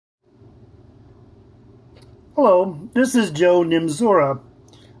Hello, this is Joe Niemczura.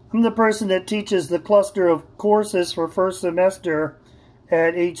 I'm the person that teaches the cluster of courses for first semester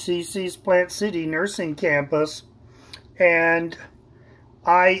at HCC's Plant City Nursing Campus, and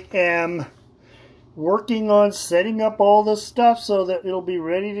I am working on setting up all the stuff so that it'll be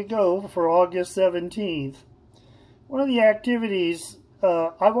ready to go for August 17th. One of the activities,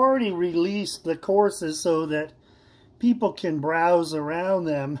 I've already released the courses so that people can browse around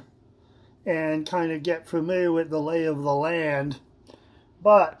them and kind of get familiar with the lay of the land.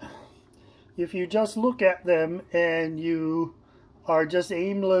 But if you just look at them and you are just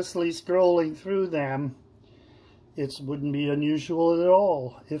aimlessly scrolling through them, it wouldn't be unusual at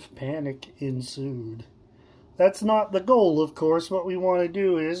all if panic ensued. That's not the goal, of course. What we want to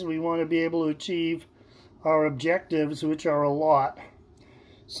do is we want to be able to achieve our objectives, which are a lot.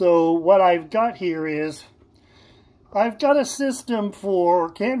 So what I've got here is I've got a system for,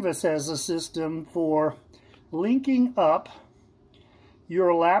 Canvas has a system for linking up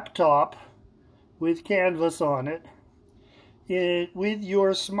your laptop with Canvas on it with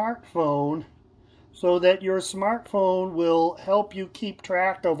your smartphone so that your smartphone will help you keep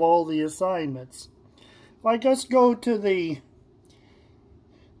track of all the assignments. If I just go to the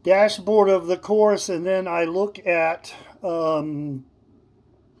dashboard of the course and then I look at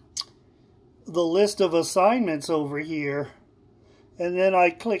the list of assignments over here, and then I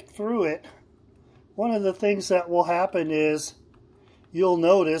click through it, one of the things that will happen is you'll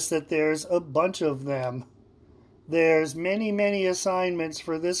notice that there's a bunch of them. There's many assignments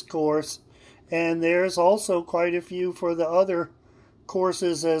for this course, and there's also quite a few for the other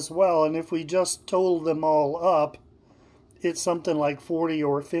courses as well. And if we just total them all up, it's something like 40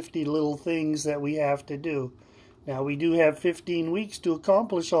 or 50 little things that we have to do. Now, we do have 15 weeks to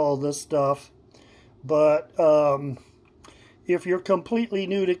accomplish all this stuff, but if you're completely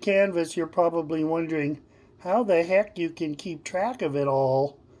new to Canvas, you're probably wondering how the heck you can keep track of it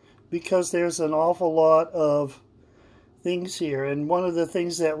all, because there's an awful lot of things here. And one of the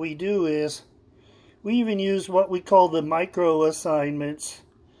things that we do is we even use what we call the micro assignments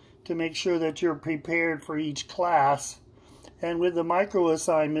to make sure that you're prepared for each class. And with the micro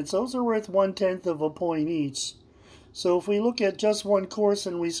assignments, those are worth 1/10 of a point each. So if we look at just one course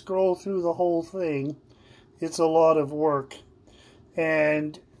and we scroll through the whole thing, it's a lot of work.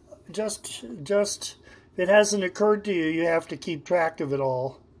 And just if it hasn't occurred to you, you have to keep track of it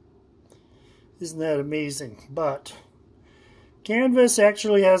all. Isn't that amazing? But Canvas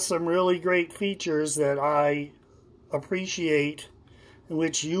actually has some really great features that I appreciate, and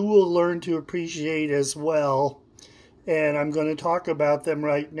which you will learn to appreciate as well. And I'm going to talk about them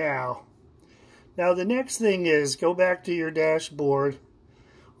right now. Now the next thing is, go back to your dashboard.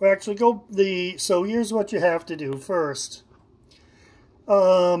 Or actually so here's what you have to do first.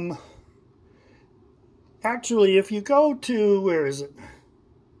 Actually, if you go to, where is it?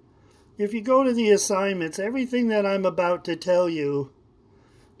 If you go to the assignments, everything that I'm about to tell you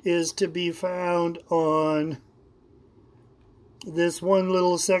is to be found on this one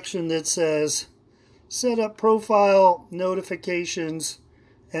little section that says set up profile, notifications,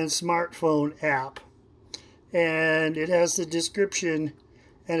 and smartphone app. And it has the description,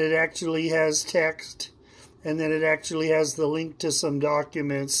 and it actually has text, and then it actually has the link to some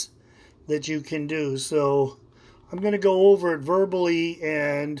documents that you can do. So I'm going to go over it verbally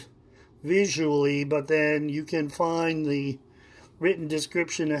and visually, but then you can find the written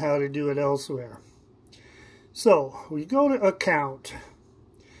description of how to do it elsewhere. So we go to account,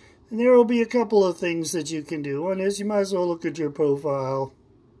 and there will be a couple of things that you can do. One is you might as well look at your profile.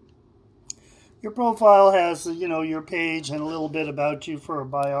 Your profile has, your page and a little bit about you for a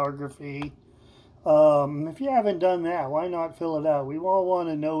biography. If you haven't done that, why not fill it out? We all want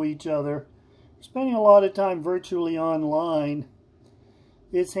to know each other. We're spending a lot of time virtually online.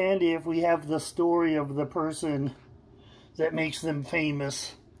 It's handy if we have the story of the person that makes them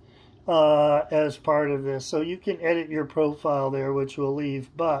famous as part of this. So you can edit your profile there, which we'll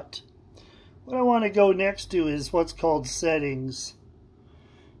leave. But what I want to go next to is what's called settings.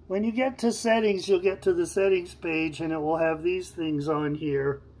 When you get to settings, you'll get to the settings page, and it will have these things on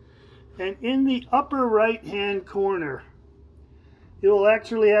here. And in the upper right hand corner, it will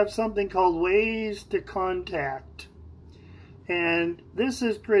actually have something called ways to contact. And this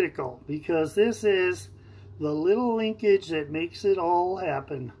is critical because this is the little linkage that makes it all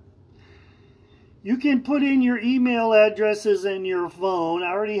happen. You can put in your email addresses in your phone.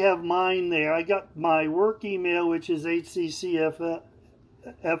 I already have mine there. I got my work email, which is hccfl.edu.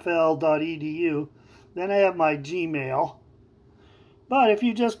 Then I have my Gmail. But if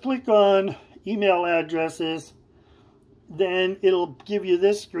you just click on email addresses, then it'll give you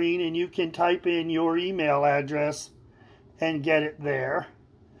this screen and you can type in your email address and get it there.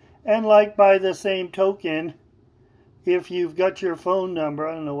 And like by the same token, if you've got your phone number,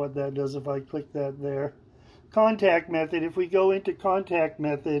 I don't know what that does if I click that there. Contact method, if we go into contact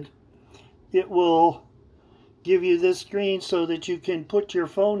method, it will give you this screen so that you can put your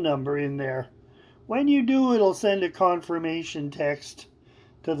phone number in there. When you do, it'll send a confirmation text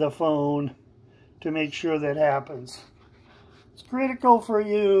to the phone to make sure that happens. It's critical for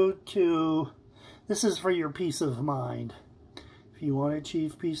you to, this is for your peace of mind. If you want to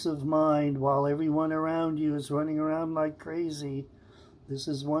achieve peace of mind while everyone around you is running around like crazy, this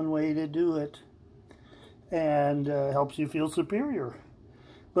is one way to do it, and helps you feel superior.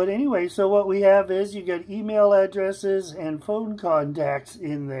 But anyway, so what we have is you get email addresses and phone contacts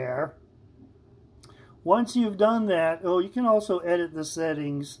in there. Once you've done that, oh, you can also edit the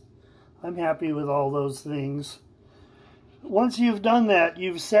settings. I'm happy with all those things. Once you've done that,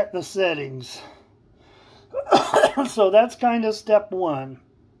 you've set the settings. So that's kind of step one.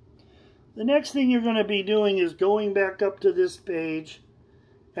 The next thing you're going to be doing is going back up to this page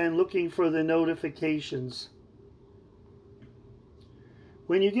and looking for the notifications.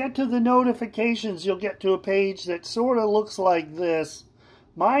 When you get to the notifications, you'll get to a page that sort of looks like this.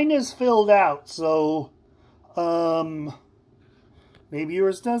 Mine is filled out, so maybe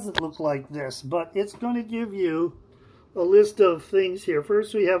yours doesn't look like this, but it's going to give you a list of things here.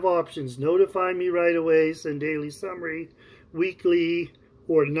 First we have options: notify me right away, send daily summary, weekly,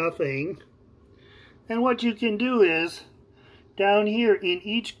 or nothing. And what you can do is, down here in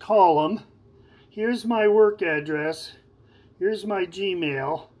each column, here's my work address, here's my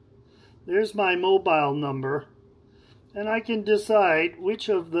Gmail, there's my mobile number, and I can decide which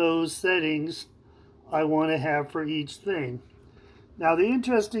of those settings I want to have for each thing. Now the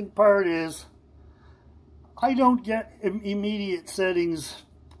interesting part is, I don't get immediate settings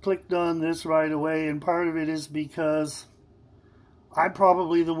clicked on this right away, and part of it is because I'm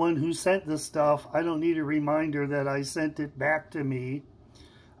probably the one who sent the stuff. I don't need a reminder that I sent it back to me.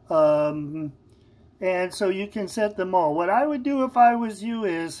 And so you can set them all. What I would do if I was you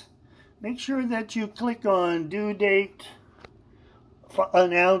is make sure that you click on due date,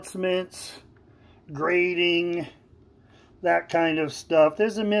 announcements, grading, that kind of stuff.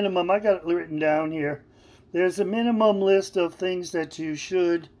 There's a minimum. I got it written down here. There's a minimum list of things that you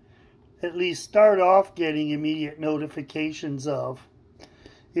should at least start off getting immediate notifications of.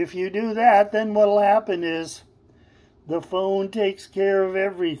 If you do that, then what will happen is the phone takes care of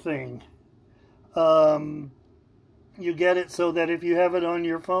everything. You get it so that if you have it on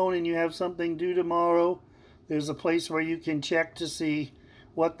your phone and you have something due tomorrow, there's a place where you can check to see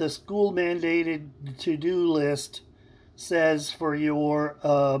what the school mandated to-do list says for your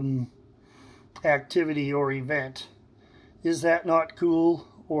activity or event. Is that not cool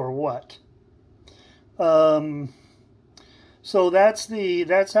or what? So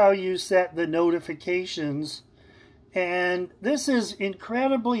that's how you set the notifications. And this is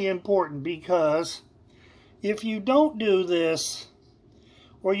incredibly important, because if you don't do this,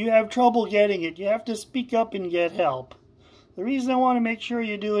 or you have trouble getting it, you have to speak up and get help. The reason I want to make sure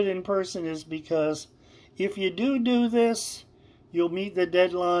you do it in person is because if you do this, you'll meet the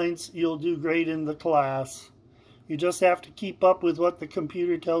deadlines, you'll do great in the class. You just have to keep up with what the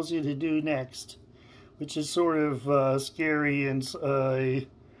computer tells you to do next, which is sort of scary in a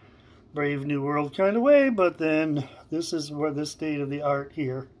Brave New World kind of way, but then this is where the state of the art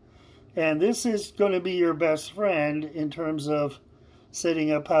here. And this is going to be your best friend in terms of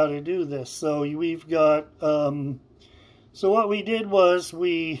setting up how to do this. So we've got, so what we did was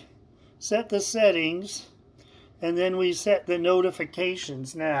we set the settings, and then we set the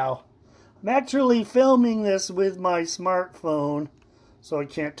notifications. Now, I'm actually filming this with my smartphone, so I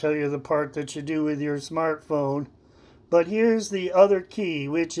can't tell you the part that you do with your smartphone. But here's the other key,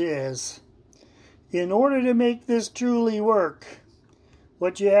 which is, in order to make this truly work,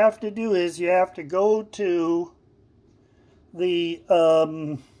 what you have to do is you have to go to the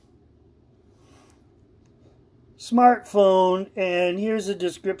smartphone, and here's a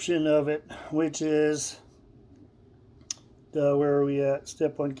description of it, which is, where are we at?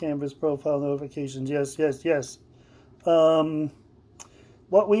 Step 1, Canvas profile notifications. Yes.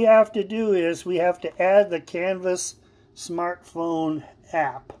 What we have to do is we have to add the Canvas smartphone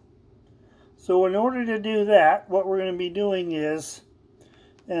app. So in order to do that, what we're going to be doing is,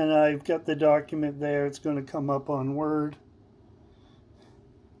 and I've got the document there, it's going to come up on Word.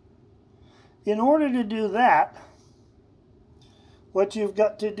 In order to do that, what you've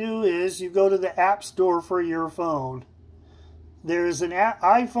got to do is you go to the App Store for your phone. There's an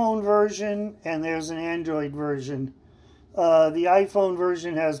iPhone version and there's an Android version. The iPhone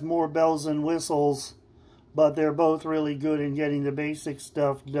version has more bells and whistles, but they're both really good in getting the basic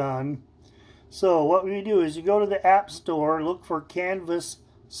stuff done. So what we do is you go to the App Store, look for Canvas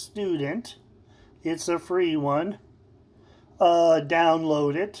Student. It's a free one.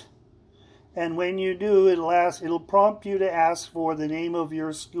 Download it. And when you do, it'll prompt you to ask for the name of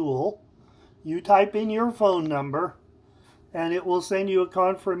your school. You type in your phone number, and it will send you a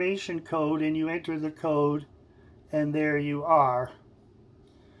confirmation code, and you enter the code, and there you are.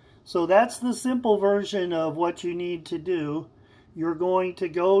 So that's the simple version of what you need to do. You're going to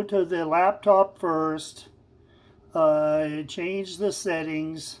go to the laptop first, change the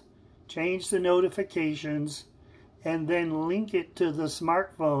settings, change the notifications, and then link it to the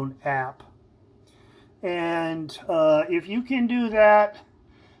smartphone app. And if you can do that,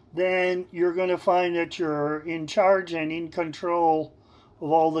 then you're going to find that you're in charge and in control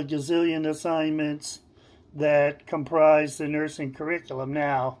of all the gazillion assignments that comprise the nursing curriculum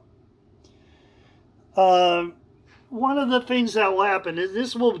now. One of the things that will happen is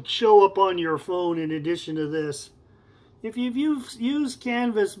this will show up on your phone in addition to this. If you've used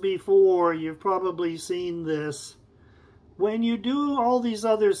Canvas before, you've probably seen this. When you do all these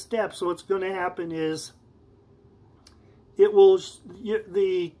other steps, what's going to happen is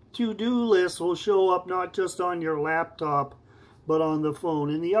the to-do list will show up not just on your laptop, but on the phone.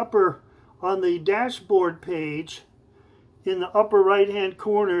 On the dashboard page, in the upper right-hand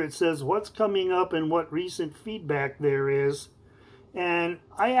corner, it says what's coming up and what recent feedback there is. And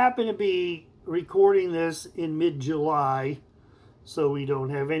I happen to be recording this in mid-July, so we don't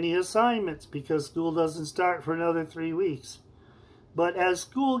have any assignments because school doesn't start for another 3 weeks. But as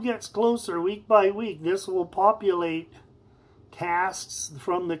school gets closer week by week, this will populate tasks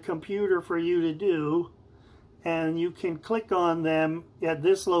from the computer for you to do, and you can click on them at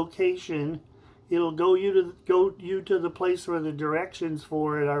this location. It'll go you to the place where the directions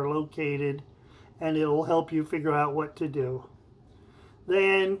for it are located, and it'll help you figure out what to do.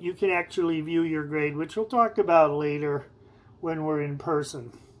 Then you can actually view your grade, which we'll talk about later when we're in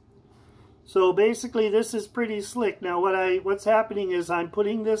person. So basically this is pretty slick. Now what's happening is I'm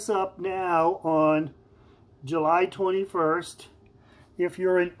putting this up now on July 21st. If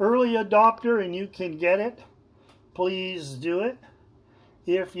you're an early adopter and you can get it, please do it.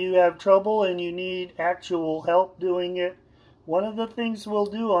 If you have trouble and you need actual help doing it, one of the things we'll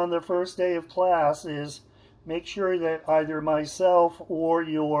do on the first day of class is make sure that either myself or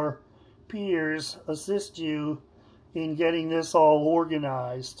your peers assist you in getting this all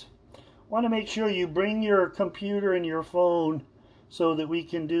organized. Want to make sure you bring your computer and your phone so that we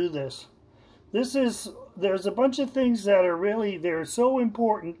can do this. There's a bunch of things that are they're so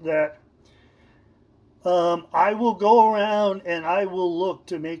important that I will go around and I will look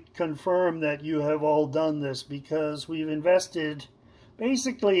to confirm that you have all done this, because we've invested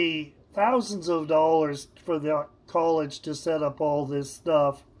basically thousands of dollars for the college to set up all this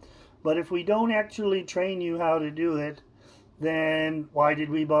stuff. But if we don't actually train you how to do it, then why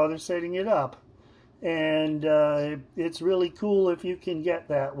did we bother setting it up? And it's really cool if you can get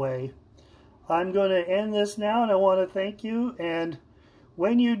that way. I'm going to end this now, and I want to thank you. And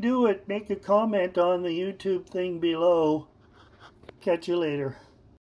when you do it, make a comment on the YouTube thing below. Catch you later.